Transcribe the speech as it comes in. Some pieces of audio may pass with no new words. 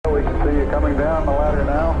coming down the ladder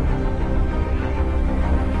now.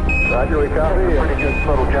 Roger, we copy. Pretty good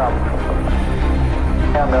total jump.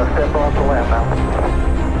 And step off the land now.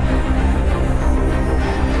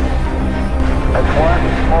 That's one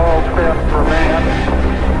small step for man.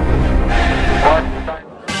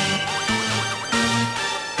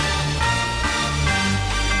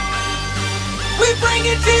 We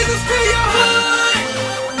bringing Jesus to your hood.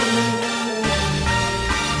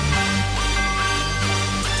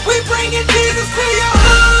 We bringing Jesus to your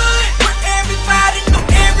hood. Where everybody know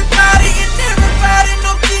everybody and everybody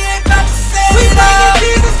know he ain't about to say it. We bringing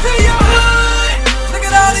Jesus to your hood. Look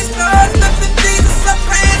at all these stars lifting Jesus up,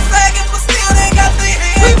 hands sagging, but still they got their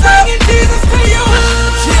hands. We bringing Jesus to your hood.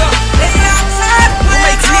 Yeah. They outside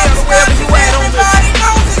playing house, wherever you at on everybody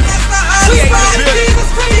knows it's just the hood. We bringing Jesus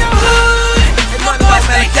to your hood.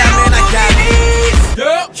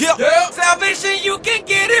 Salvation, you can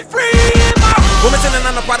get it free. Women telling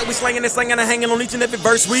on the product, we slanging and singing and hanging on each and every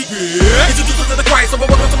verse we introduce them to the Christ, so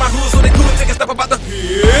welcome to my hood so they could take a step about the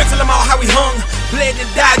tell them all how he hung, bled and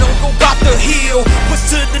died, don't go off the hill, push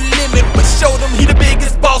to the limit, but show them he the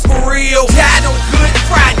biggest boss for real. Died on Good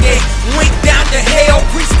Friday, went down to hell,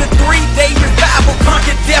 preached the 3-day revival,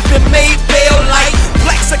 conquered death and made bail like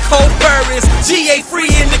blacks are cold furries, GA free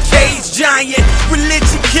in the cage, giant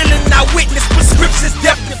religion killing, I witness prescriptions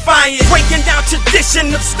death defiant, breaking down tradition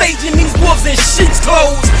of staging these wolves in sheep's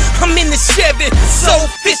clothes. I'm in the Chevy, soul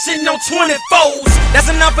fishing on 24s. That's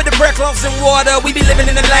enough of the breadcrumbs and water. We be living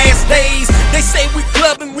in the last days. They say we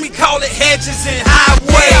clubbing, we call it hedges and highways.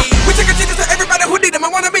 Yeah. We take a Jesus to everybody who need them.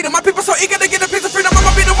 I wanna meet them. My people so eager to get a piece of freedom.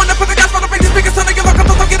 I'ma be the one to put the gospel up in these speakers. Time to give up,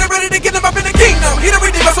 so get ready to get them up in the kingdom. He the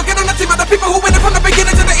redeemer, so get on the team of the people who win it from the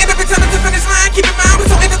beginning to the end. Every time to finish line, keep in mind we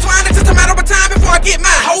so intertwined. It's just a matter of time before I get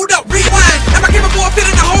mine. Hold up, rewind. Am I capable of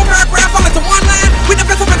fitting the whole paragraph all into one line? We the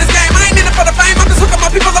best up in this game. I ain't in it for the fame. I'm just hooking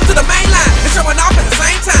my people up to the main line and showing off at the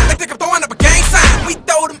same time. They think I'm throwing up a gang sign. We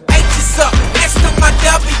throw them H's up next to my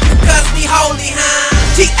W cause we holy, huh?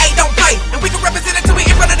 GA don't play, and we can represent it till we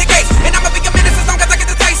in front of the gates. And I'ma be a minute as long as I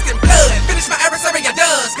get the taste in blood. Finish my adversary, I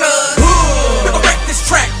does, cause we gon' wreck this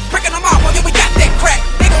track, breaking them off. Oh yeah, we got that crack.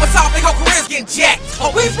 They going soft, they whole careers getting jacked.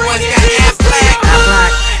 Oh, we bringing Jesus to your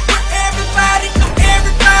hood. Where everybody know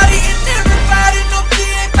everybody and everybody know he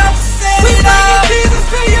ain't about to say it. We bringing Jesus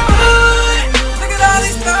to your hood. Look at all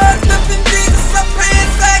these stars lifting Jesus up,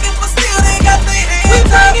 hands sagging, but still they got their hands. We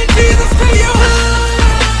bringing Jesus to your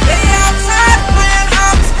hood. They outside playing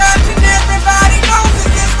hopscotch and everybody knows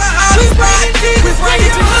it's just the hot. We bringing Jesus to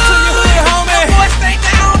your hood, homie. Boys stay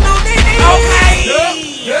down on their knees. Okay.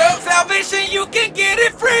 Salvation, you can get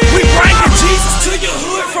it free. We bringing Jesus to your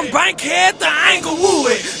hood from Bankhead to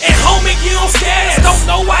Anglewood. And homie, you don't scare us, don't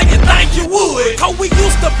know why you think you would. Cause we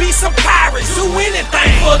used to be some pirates, do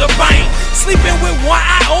anything for the bank. Sleeping with one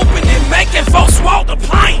eye open and making folks walk the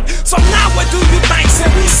plank. So now what do you think? Said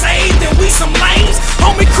we saved and we some lames?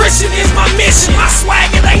 Homie, Christian is my mission, my swag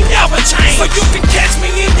it ain't never changed. So you can catch me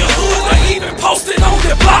in your hood or even posted on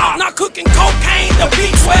the block. Not cooking cocaine, the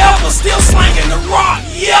B12 or still slanging the rock.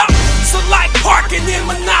 Yep, so like parking in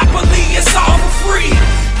Monopoly, it's all for free.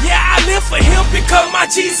 Yeah, I live for him because my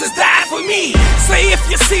Jesus died for me. Say if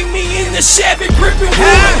you see me in the Chevy gripping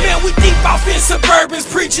wood, man, we deep off in Suburbans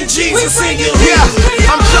preaching Jesus in your hood. Yeah,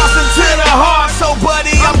 I'm jumping to the heart, so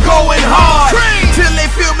buddy, I'm going hard. Till they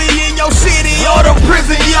feel me in your city or the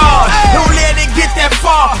prison yard. Don't let it get that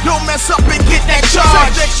far, don't mess up and get that charge.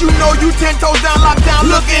 Subjects, you know you 10 toes down, locked down,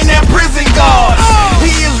 looking at prison guards. He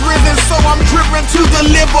is risen, so I'm driven to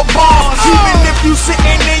deliver bars. Even if you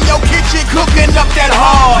sitting in your kitchen cooking up that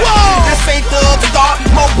hard. This ain't thug start,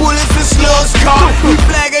 more bullets and slugs caught. We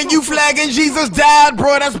flagging, you flagging, Jesus died,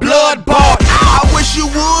 bro, that's blood bought. I wish you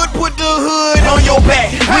would put the hood on your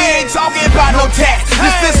back. We ain't talking about no tax,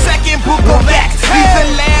 this the second book of Acts. These the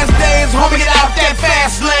last days, homie, get out that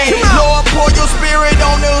fast lane. Lord, pour your spirit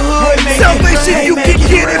on the hood. Salvation, you can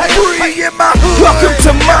get it free in my hood. Welcome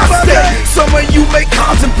to my state. Some of you may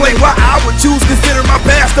contemplate why I would choose, consider my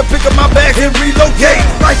past to pick up my bag and relocate.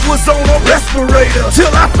 Life was on a respirator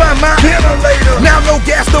till I find my ventilator. Now no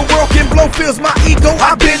gas, the world can blow, fills my ego,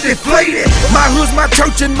 I've been deflated. My hood's my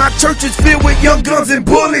church and my church is filled with young guns and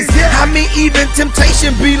bullies. I mean even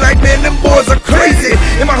temptation be like, man, them boys are crazy.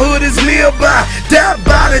 And my hood is lived by, die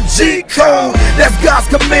by the G code. That's God's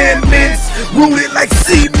commandments, rooted like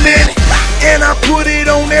cement. And I put it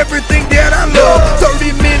on everything that I love.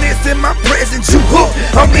 30 minutes in my presence, you hooked,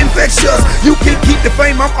 I'm infectious. You can keep the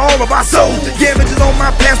fame, I'm all of our soul. Damages on my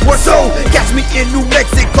passport, so catch me in New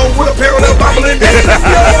Mexico with a parallel Bible in there.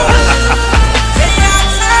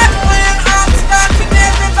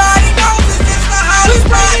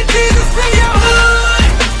 Jesus to your hood.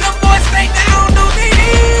 Them boys stay down.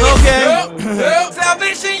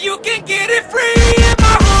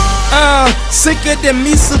 Sicker than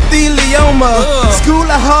mesothelioma. School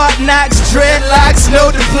of hard knocks, dreadlocks,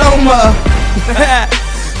 no diploma.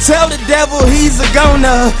 Tell the devil he's a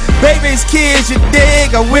goner. Baby's kids, you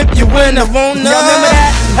dig? I whip you when I wanna. Y'all remember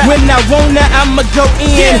that? When I wanna, I'ma go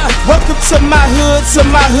in. Welcome to my hood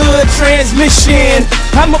transmission.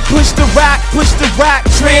 I'ma push the rock,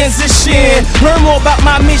 transition. Learn more about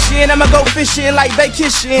my mission. I'ma go fishing like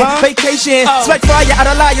vacation. Smack fire out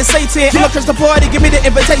of liar, Satan. I'ma crush the party, give me the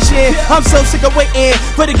invitation. I'm so sick of waiting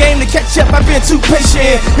for the game to catch up. I've been too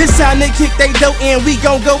patient. It's time to kick they dough in. We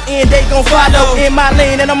gon' go in, they gon' follow. In my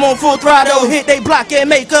lane and I'm on full throttle. Hit they block and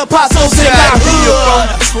make apostles in my hood. On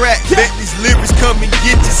the track, bet these lyrics come and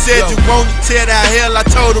get you. Said you wanna tear down hell, I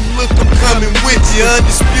told him look, I'm coming with you.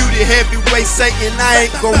 Undisputed heavyweight Satan, I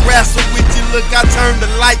ain't gon' wrestle with you. Look, I turn the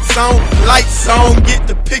lights on, get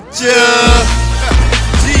the picture.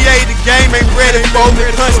 GA, the game ain't ready for me.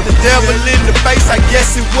 Punch the devil in the face, I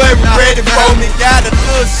guess it wasn't ready for me. Got a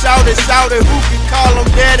little shouted, who can call him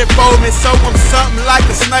daddy for me? So I'm something like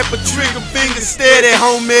a sniper, trigger finger steady,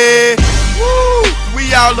 homie. Woo!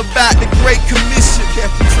 We all about the Great Commission.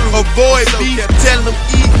 Avoid beef, tell them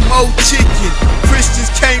eat more chicken. Christians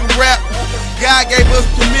can't rap. God gave us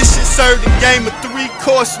permission, serve the game a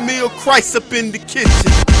 3-course meal, Christ up in the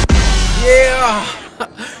kitchen. Yeah,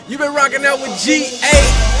 you been rocking out with GA.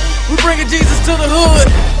 We bringing Jesus to the hood.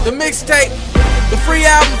 The mixtape, the free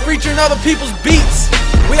album featuring other people's beats.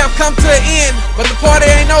 We have come to an end, but the party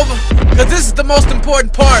ain't over, cause this is the most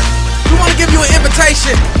important part. We want to give you an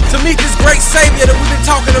invitation to meet this great Savior that we've been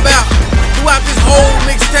talking about throughout this whole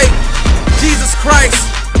mixtape, Jesus Christ.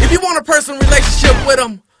 If you want a personal relationship with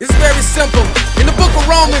Him, it's very simple. In the book of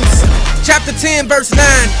Romans, chapter 10, verse 9,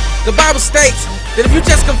 the Bible states that if you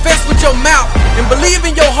just confess with your mouth and believe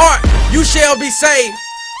in your heart, you shall be saved.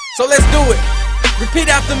 So let's do it.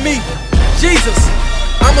 Repeat after me. Jesus,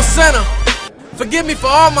 I'm a sinner. Forgive me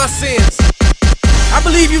for all my sins. I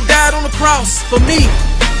believe you died on the cross for me.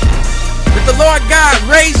 That the Lord God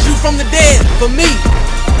raised you from the dead for me.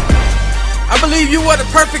 I believe you were the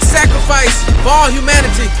perfect sacrifice for all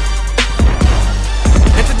humanity.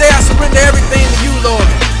 And today I surrender everything to you, Lord.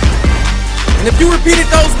 And if you repeated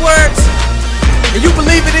those words and you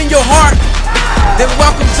believe it in your heart, then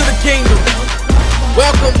welcome to the kingdom.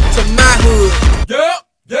 Welcome to my hood. Yeah.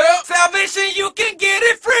 Salvation, you can get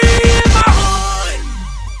it free in my hood.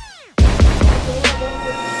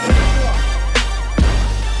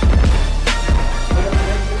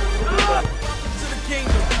 To the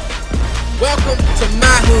kingdom. Welcome to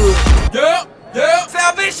my hood. Yeah.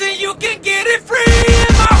 Salvation, you can get it free.